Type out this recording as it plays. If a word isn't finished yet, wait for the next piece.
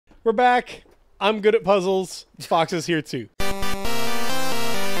We're back. I'm good at puzzles. Fox is here too.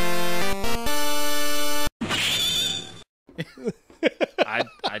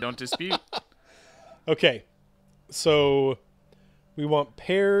 I don't dispute. Okay. So we want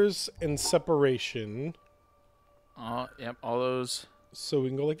pairs and separation. Yep, all those. So we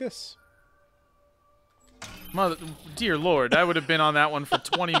can go like this. Mother, dear Lord, I would have been on that one for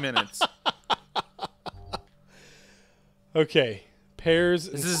 20 minutes. Okay. Pairs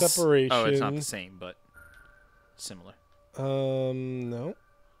and separation. Oh, it's not the same, but similar. No.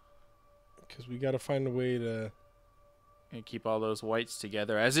 Because we got to find a way to... And keep all those whites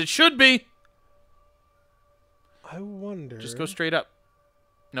together as it should be. I wonder... Just go straight up.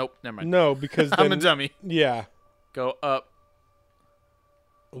 Nope, never mind. No, because then... I'm a dummy. Yeah. Go up.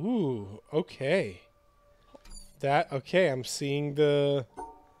 Ooh, okay. Okay, I'm seeing the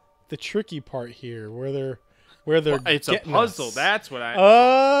tricky part here where they're it's a puzzle. Us. That's what I'm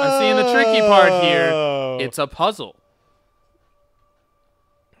I'm seeing the tricky part here. It's a puzzle.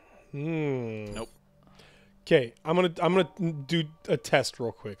 Nope. Okay, I'm gonna do a test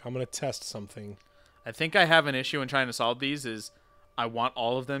real quick. I'm gonna test something. I think I have an issue in trying to solve these. Is I want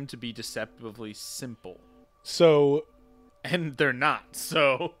all of them to be deceptively simple. So, and they're not.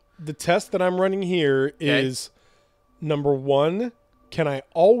 So the test that I'm running here is number 1. Can I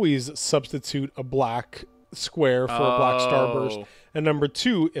always substitute a black square for a black starburst? And number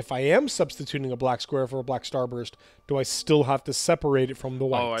 2, if I am substituting a black square for a black starburst, do I still have to separate it from the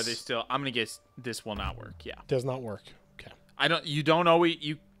whites? Oh, are they still? I'm gonna guess this will not work. Yeah, does not work. Okay. You don't always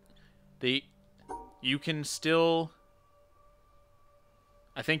you can still.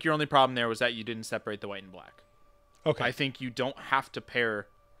 I think your only problem there was that you didn't separate the white and black. Okay. I think you don't have to pair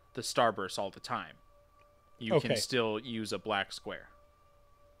the starbursts all the time. You can still use a black square.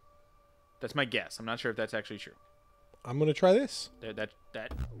 That's my guess. I'm not sure if that's actually true. I'm going to try this.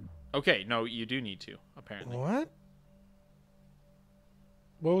 Okay, no, you do need to, apparently. What?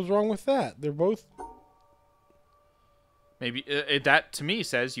 What was wrong with that? They're both... Maybe that, to me,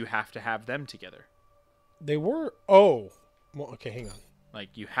 says you have to have them together. They were... Oh. Well, okay, hang on. Like,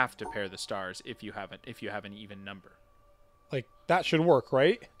 you have to pair the stars if you have an even number. Like, that should work,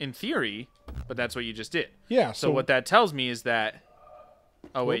 right? In theory, but that's what you just did. Yeah, so what that tells me is that...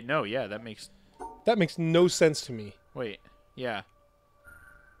 Oh, wait, no, yeah, that makes... That makes no sense to me. Wait, yeah.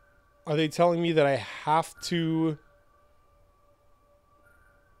 Are they telling me that I have to...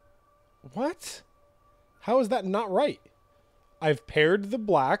 What? How is that not right? I've paired the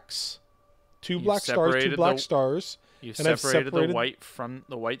blacks. Two black stars, two black stars. You separated the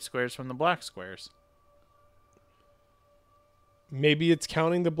white squares from the black squares. Maybe it's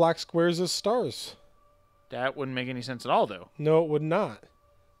counting the black squares as stars. That wouldn't make any sense at all, though. No, it would not.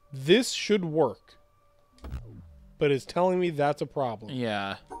 This should work. But it's telling me that's a problem.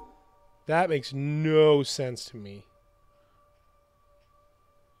 Yeah. That makes no sense to me.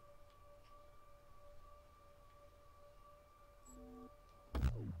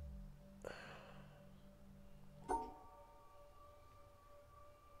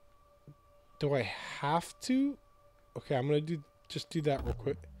 Do I have to? Okay, I'm going to just do that real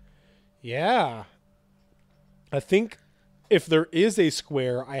quick. Yeah. I think if there is a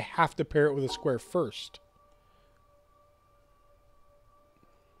square, I have to pair it with a square first.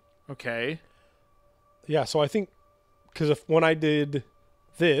 Okay. Yeah, so I think because when I did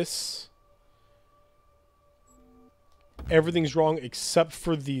this, everything's wrong except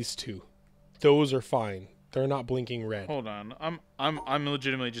for these two. Those are fine. They're not blinking red. Hold on. I'm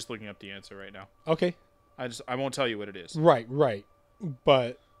legitimately just looking up the answer right now. Okay. I won't tell you what it is. Right.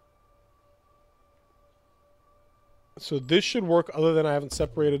 But so this should work other than I haven't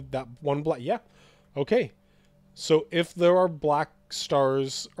separated that one black. Yeah. Okay. So if there are black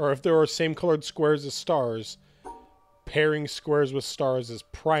stars or if there are same colored squares as stars, pairing squares with stars is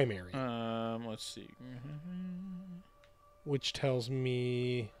primary. Let's see. Which tells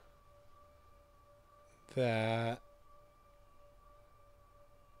me that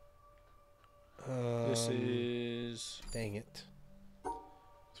this is... Dang it. So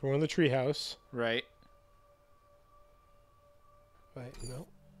we're in the treehouse. Right. Right, no.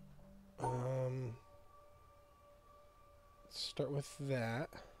 Let's start with that.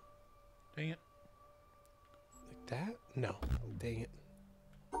 Dang it. Like that? No. Dang it.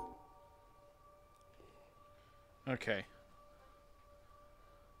 Okay.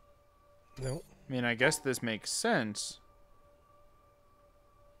 No. I mean, I guess this makes sense.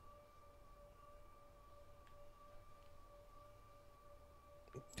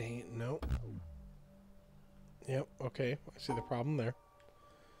 Dang it, no. Yep, okay. I see the problem there.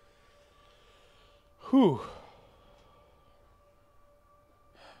 Whew.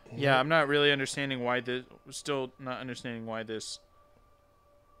 Yeah, I'm not really understanding why this. Still not understanding why this.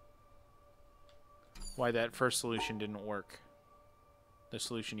 Why that first solution didn't work. The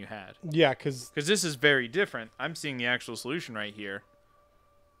solution you had. Yeah, because this is very different. I'm seeing the actual solution right here,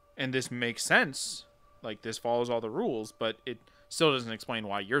 and this makes sense. Like, this follows all the rules, but it still doesn't explain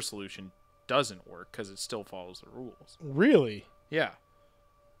why your solution doesn't work, because it still follows the rules. Really? Yeah.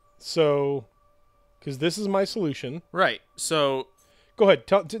 So, because this is my solution. Right. So, go ahead.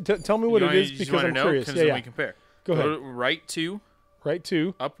 Tell me what it is, because I'm curious. Yeah, then we compare. Go ahead. Right 2. Right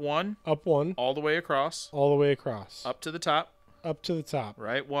 2. Up 1. Up 1. All the way across. All the way across. Up to the top. Up to the top.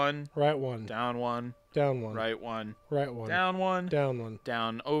 Right 1. Right 1. Down 1. Down 1. Right 1. Right 1. Down 1. Down 1.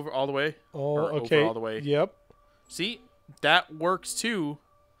 Down over all the way. Okay. Over all the way. Yep. See, that works too.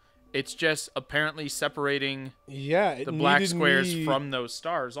 It's just apparently separating the black squares from those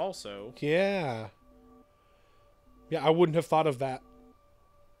stars also. Yeah. Yeah, I wouldn't have thought of that.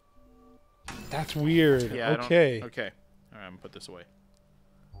 That's weird. Yeah, okay. Okay. All right, I'm going to put this away.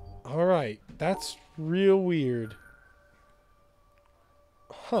 All right. That's real weird.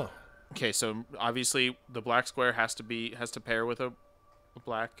 Huh. Okay, so obviously the black square has to pair with a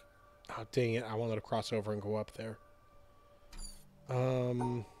black. Oh, dang it. I wanted to cross over and go up there.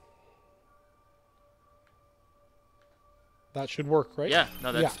 That should work, right? Yeah.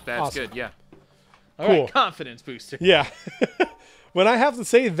 No, that's awesome. good. Yeah. All All right, right, confidence booster. Yeah. When I have to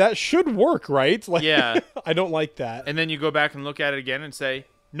say that should work, right? Like, yeah. I don't like that. And then you go back and look at it again and say,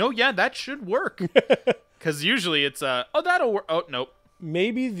 no, yeah, that should work. Because usually it's, oh, that'll work. Oh, nope.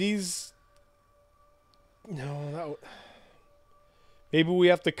 Maybe these... No, maybe we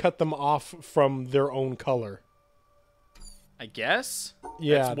have to cut them off from their own color. I guess.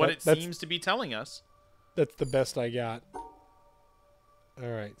 Yeah. That's what it seems to be telling us. That's the best I got. All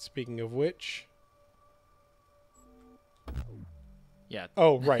right. Speaking of which... Yeah.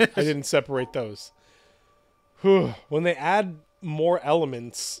 Oh, right. I didn't separate those. When they add more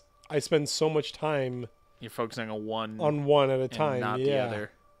elements, I spend so much time... You're focusing on one at a time, not the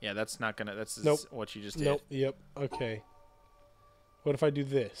other. Yeah, that's not gonna. That's what you just did. Nope. Yep. Okay. What if I do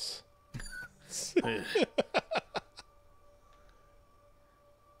this?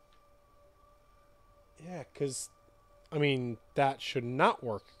 Yeah, because, I mean, that should not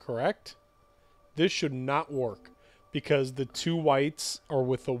work, correct? This should not work because the two whites are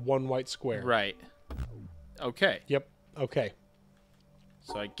with the one white square. Right. Okay. Yep. Okay.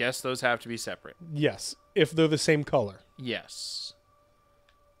 So I guess those have to be separate. Yes, if they're the same color. Yes.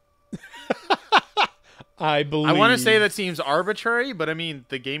 I believe. I want to say that seems arbitrary, but I mean,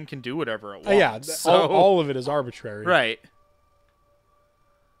 the game can do whatever it wants. Yeah, all of it is arbitrary. Right.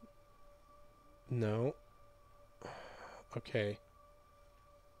 No. Okay.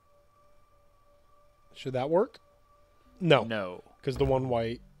 Should that work? No. No. Because the one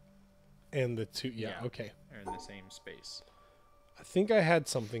white and the two... Yeah, okay. They're in the same space. I think I had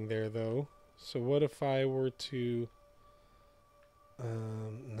something there, though. So what if I were to...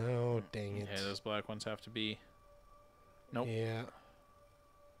 no, dang it. Yeah, those black ones have to be... Nope. Yeah.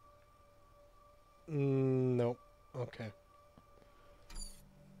 Nope. Okay.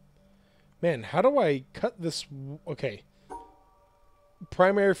 Man, how do I cut this... Okay.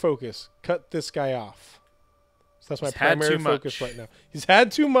 Primary focus. Cut this guy off. So that's my primary focus right now. He's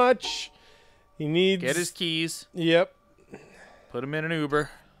had too much. He needs... Get his keys. Yep. Put him in an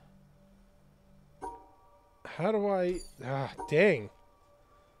Uber. How do I... dang.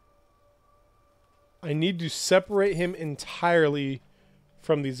 I need to separate him entirely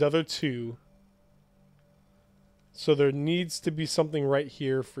from these other two. So there needs to be something right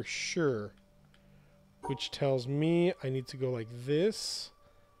here for sure. Which tells me I need to go like this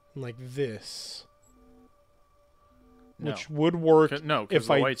and like this. No. Which would work. No, because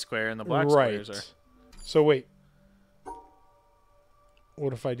the white square and the black squares are... So wait.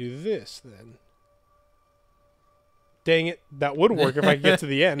 What if I do this then? Dang it. That would work if I get to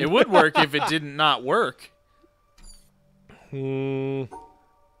the end. It would work if it didn't not work.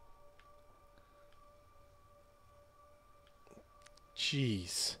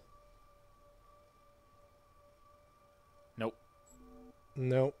 Jeez. Nope.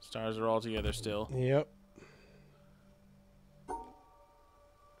 Nope. Stars are all together still. Yep.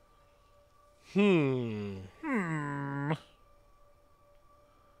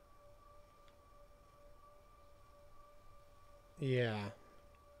 Yeah.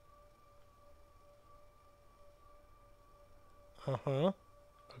 Uh-huh.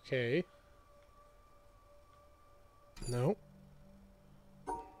 Okay. Nope.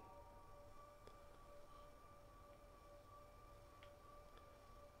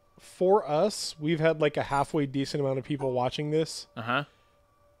 For us, we've had like a halfway decent amount of people watching this. Uh-huh.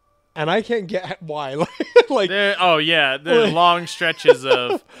 And I can't get why. Like there are long stretches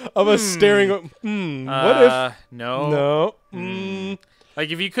of us staring. What if? No. No. Like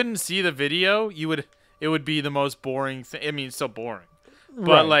if you couldn't see the video, it would be the most boring thing. I mean, it's still boring, but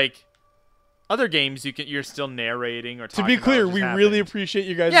Right. like other games, you're still narrating or To talking be clear, about what we just really happened. appreciate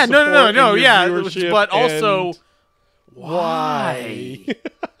you guys. Yeah, support no, and your yeah, viewership but also and why?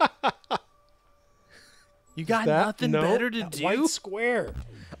 You got That- nothing no, better to that do? White square.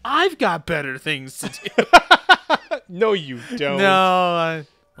 I've got better things to do. No, you don't. No,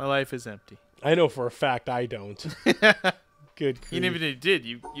 my life is empty. I know for a fact I don't. Good. Even grief. if you did,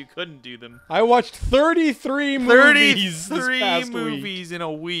 you couldn't do them. I watched 33 movies this 33 past movies week. in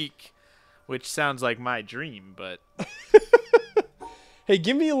a week, which sounds like my dream, but Hey,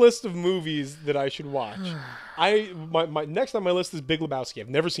 give me a list of movies that I should watch. My next on my list is Big Lebowski. I've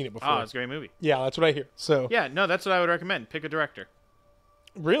never seen it before. oh, it's a great movie. Yeah, that's what I hear. So Yeah, no, that's what I would recommend. Pick a director.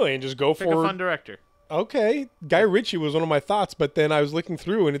 really, and just go Pick for a fun director. okay. Guy Ritchie was one of my thoughts, but then I was looking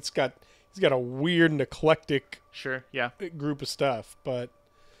through and he's got a weird and eclectic Sure, yeah. group of stuff. But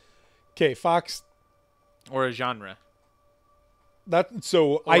okay, Fox. Or a genre. That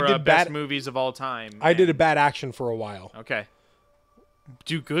so Or I did best bad. movies of all time. I did a bad action for a while. Okay.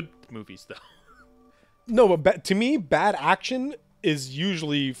 Do good movies though. No, but to me, bad action is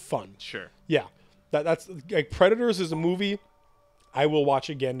usually fun. Sure. Yeah, that's like Predators is a movie I will watch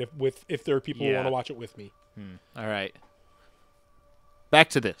again if there are people who Yeah. want to watch it with me. All right. Back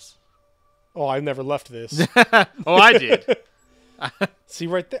to this. Oh, I've never left this. Oh, I did. See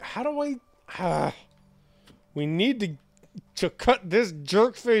right there. How do I? We need to cut this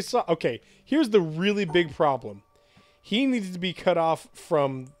jerk face off. Okay, here's the really big problem. He needs to be cut off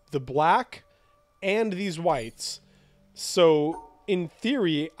from the black and these whites. So in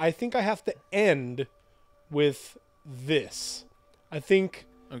theory, I think I have to end with this. I think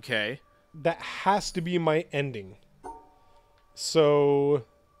Okay. that has to be my ending. So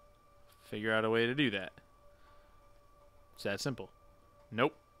Figure out a way to do that. It's that simple.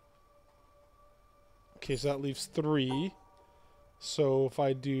 Nope. okay, so that leaves 3. So if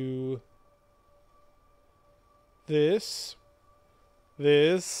I do this.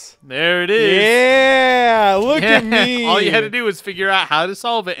 There it is. Yeah, look at me. All you had to do was figure out how to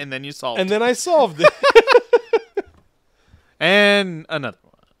solve it, and then you solved And it. then I solved it. And another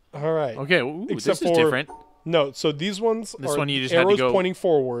one. All right. Okay, ooh, Except this is for- different. No, so these ones This are one you just had to arrows go- pointing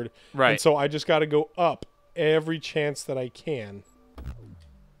forward. Right. And so I just got to go up every chance that I can.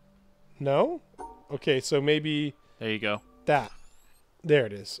 No? Okay, so maybe There you go. that. There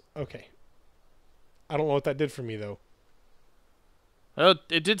it is. Okay. I don't know what that did for me, though. Oh,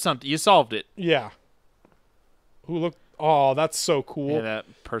 it did something. You solved it. Yeah. Who look? Oh, that's so cool. Yeah,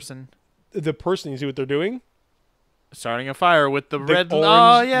 that person The person, you see what they're doing? starting a fire with the red. orange-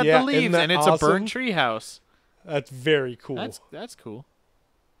 Oh yeah, yeah, the isn't leaves, that and it's awesome? a burnt tree house. That's very cool. That's cool.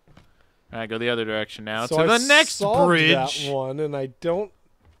 All right, go the other direction now So to I the next solved bridge. that one, and I don't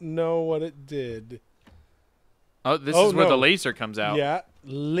know what it did. Oh, this Oh, is where the no. laser comes out. Yeah,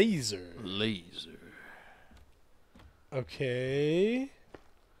 laser. Laser. Okay.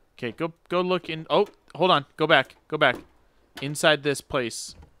 Okay, go look in. Oh, hold on. Go back. Go back. Inside this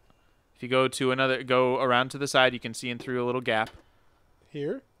place. If you go around to the side, you can see in through a little gap.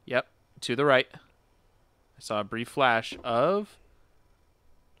 Here? Yep. To the right. I saw a brief flash of.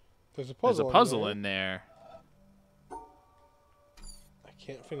 There's a There's puzzle. a puzzle there. in there. I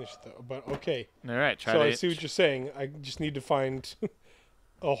can't finish though, but okay. All right, try So to. I see what you're saying. I just need to find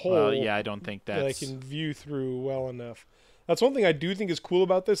a hole Well, yeah, I don't think that I that's. can view through well enough. That's one thing I do think is cool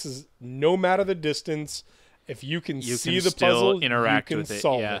about this is no matter the distance, if you can You see can the still puzzle, interact you can with it,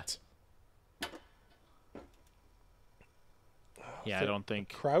 solve yeah. it. Yeah, I don't think.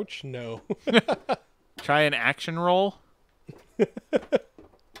 Crouch? No. Try an action roll.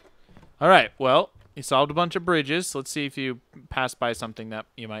 All right. Well, you solved a bunch of bridges. Let's see if you pass by something that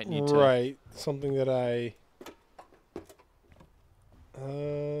you might need to. Right. Something that I.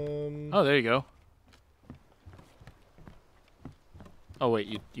 Oh, there you go. Oh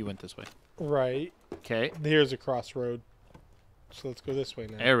wait, you went this way. Right. Okay. Here's a crossroad. So let's go this way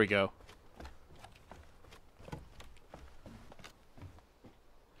now. There we go.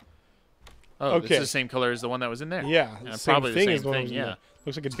 Oh, this Okay. is the same color as the one that was in there. Yeah. Yeah, Same probably the thing same as the one thing, that was in yeah. there.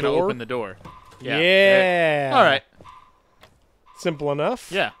 Looks like a It's gonna door. open the door. Yeah. Yeah. All right. Simple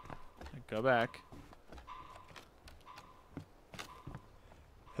enough. Yeah. Go back.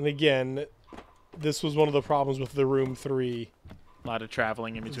 And again, this was one of the problems with the Room 3. A lot of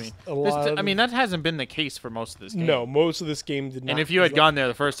traveling in between. A lot I mean, that hasn't been the case for most of this game. No, most of this game did not. And if you had gone there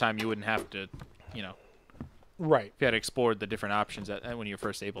the first time, you wouldn't have to, you know. Right. If you had explored the different options when you're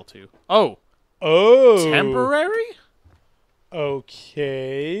first able to. Oh. Oh. Temporary?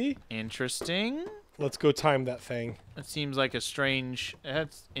 Okay. Interesting. Let's go time that thing. It seems like a strange...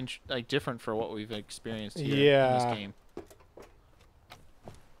 That's like different for what we've experienced here in this game.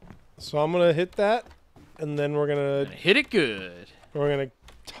 So I'm going to hit that, and then we're going to... Hit it good. We're going to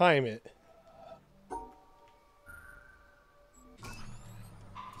time it.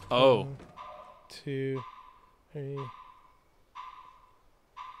 Oh. 1, 2, 3.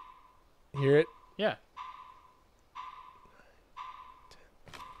 Hear it? Yeah.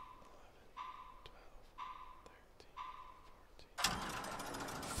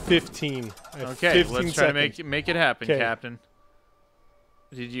 15. Okay, 15 let's try seconds. to make it happen, Okay. Captain.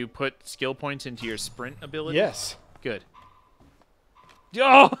 Did you put skill points into your sprint ability? Yes. Good.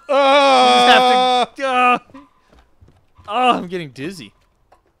 Oh! Ah! You just have to, oh, I'm getting dizzy.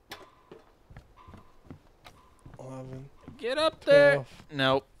 11. Get up there. 12,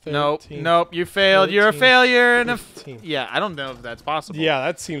 Nope. 13, Nope. You failed. 14, You're a failure. And 15. yeah, I don't know if that's possible. Yeah,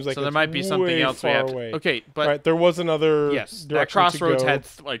 that seems like so there it's might be something way else we far have to. away. Okay, but right, there was another yes, that direction crossroads to go. had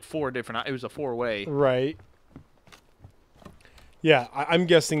like 4 different. It was a 4-way. Right. Yeah, I'm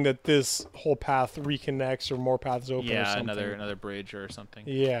guessing that this whole path reconnects or more paths open. or Yeah, something. another bridge or something.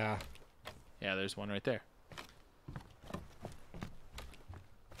 Yeah. Yeah, there's one right there.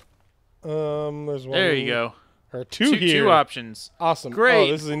 There's one. There you go. Or two here. 2 options. Awesome. Great.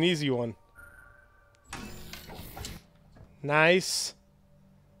 Oh, this is an easy one. Nice.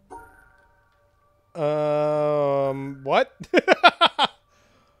 What?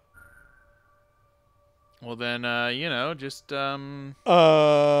 Well then, you know, just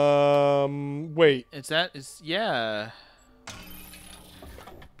wait. It's yeah.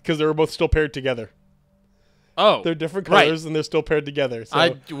 Because they were both still paired together. Oh, They're different right. colors and they're still paired together. So.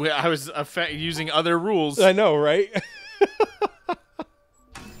 I was using other rules. I know, right?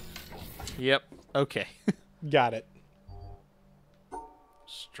 Yep. Okay. Got it.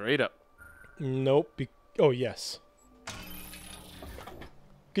 Straight up. Nope. Oh, yes.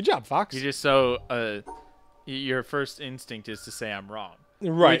 Good job, Fox. You just your first instinct is to say I'm wrong.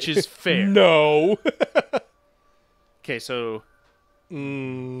 Right. Which is fair. No. Okay, so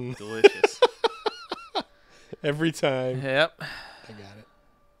Mm. delicious. Every time. Yep. I got it.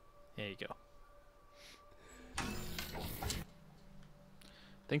 There you go. I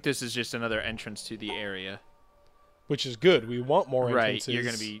think this is just another entrance to the area. Which is good. We want more entrances. Right. You're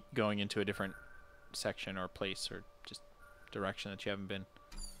going to be going into a different section or place or just direction that you haven't been.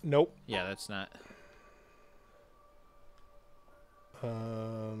 Nope. Yeah, that's not.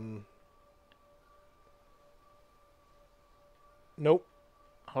 Nope.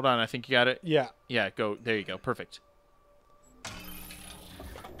 Hold on. I think you got it. Yeah. Yeah, go. There you go. Perfect.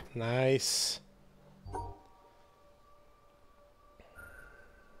 Nice.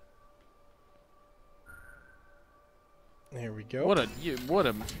 There we go.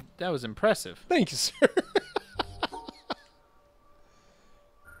 That was impressive. Thank you, sir.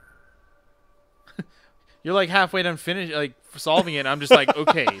 You're like halfway done like solving it. And I'm just like,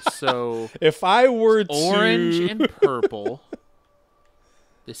 okay, so If I were to orange and purple.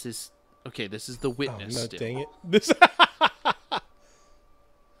 This is okay. This is the Oh, witness. no, still. dang it. This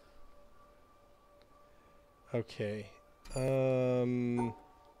Okay.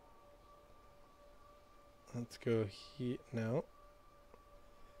 Let's go here. No.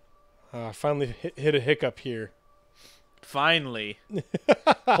 I finally hit a hiccup here. Finally,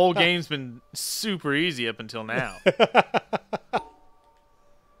 whole game's been super easy up until now.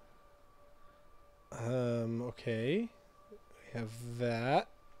 Okay. We have that.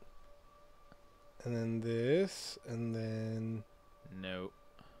 And then this. And then... Nope.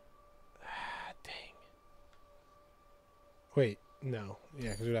 Ah, dang. Wait. No.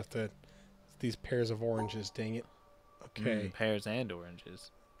 Yeah, because we'd have to... These pairs of oranges. Dang it. Okay. Pears and oranges.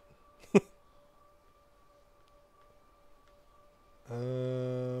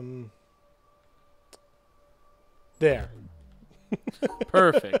 There.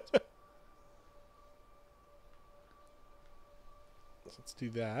 Perfect. Let's do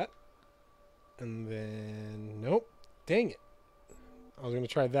that. And then... Nope. Dang it. I was going to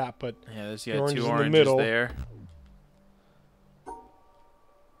try that, but... Yeah, there's the got orange 2 is in the oranges middle. there.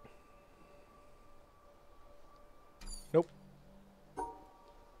 Nope.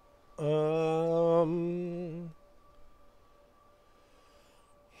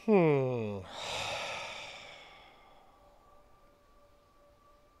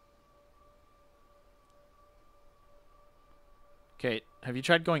 Okay, have you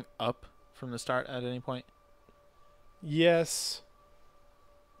tried going up from the start at any point? Yes.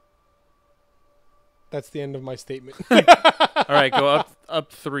 That's the end of my statement. All right, go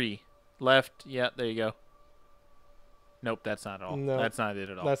up 3. Left. Yeah, there you go. Nope, that's not all. No, that's not it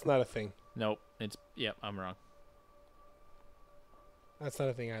at all. That's not a thing. Nope. It's yep, I'm wrong. That's not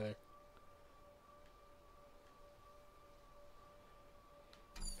a thing either.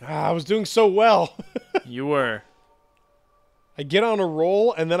 I was doing so well. You were. I get on a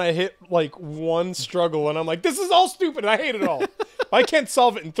roll, and then I hit, like, one struggle, and I'm like, this is all stupid, and I hate it all. I can't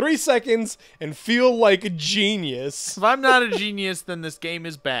solve it in 3 seconds and feel like a genius. If I'm not a genius, then this game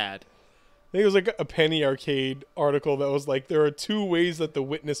is bad. I think it was like a Penny Arcade article that was like, there are 2 ways that the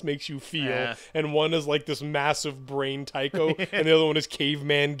witness makes you feel, and one is like this massive brain Tycho, and the other one is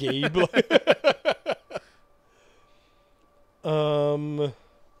caveman Gabe.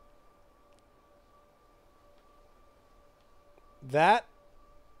 That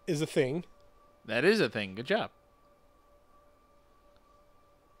is a thing. That is a thing. Good job.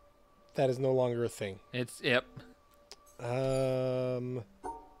 That is no longer a thing. It's yep.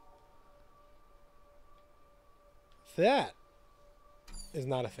 That is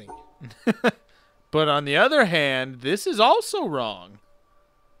not a thing. But on the other hand, this is also wrong.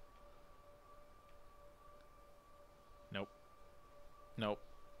 Nope. Nope.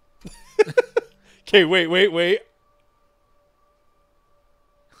 Okay, wait.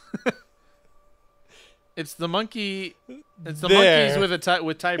 It's the monkey. It's the monkeys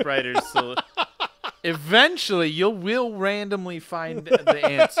with typewriters. So eventually, will randomly find the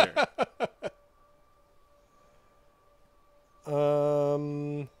answer.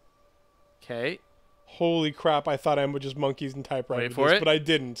 Okay. Holy crap! I thought I would just monkeys and typewriters, Wait for it. But I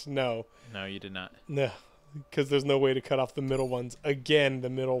didn't. No. No, you did not. No, because there's no way to cut off the middle ones. Again, the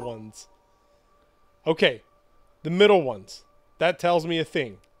middle ones. Okay, the middle ones. That tells me a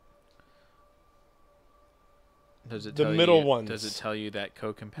thing. Does it the tell middle you, ones. Does it tell you that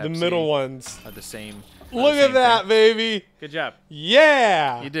Coke and Pepsi The middle ones are the same? Look at that, baby. Good job.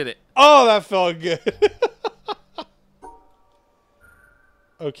 Yeah. You did it. Oh, that felt good.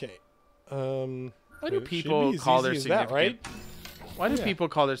 Okay. Why do people call their significant? Right? Why do people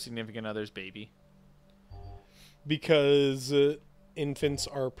call their significant others baby? Because infants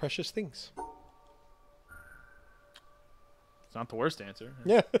are precious things. It's not the worst answer.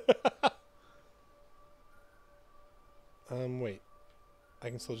 Yeah. Wait. I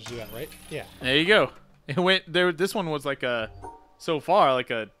can still just do that, right? Yeah. There you go. It went there. This one was like so far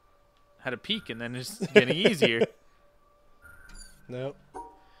had a peak and then it's getting easier. Nope.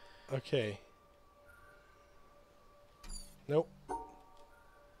 Okay. Nope.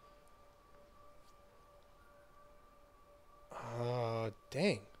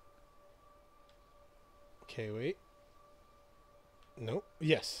 Dang. Okay, wait. Nope.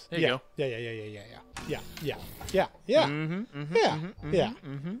 Yes. There you go. Yeah.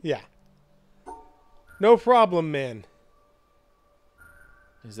 Yeah. No problem, man.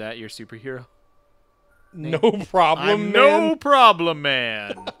 Is that your superhero? No problem, man. No problem,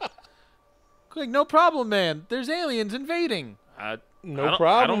 man. Quick, no problem, man. There's aliens invading. No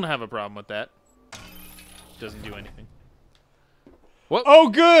problem. I don't have a problem with that. Doesn't do anything. What? Oh,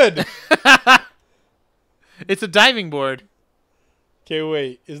 good. It's a diving board. Okay,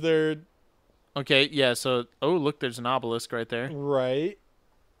 wait. Is there... Okay, yeah, so... Oh, look, there's an obelisk right there. Right.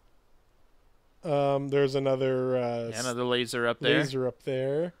 There's another... another laser up there. Laser up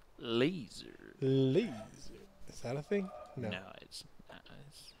there. Laser. Is that a thing? No. No, it's not.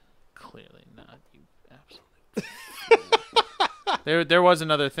 It's clearly not. You absolutely... There was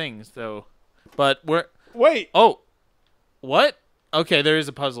another thing, though. But we're... Wait. Oh. What? Okay, there is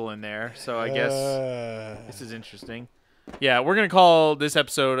a puzzle in there, so I guess this is interesting. Yeah, we're going to call this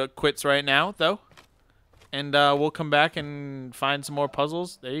episode quits right now, though. And we'll come back and find some more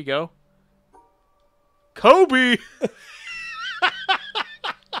puzzles. There you go. Kobe!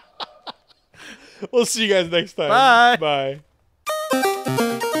 We'll see you guys next time. Bye. Bye.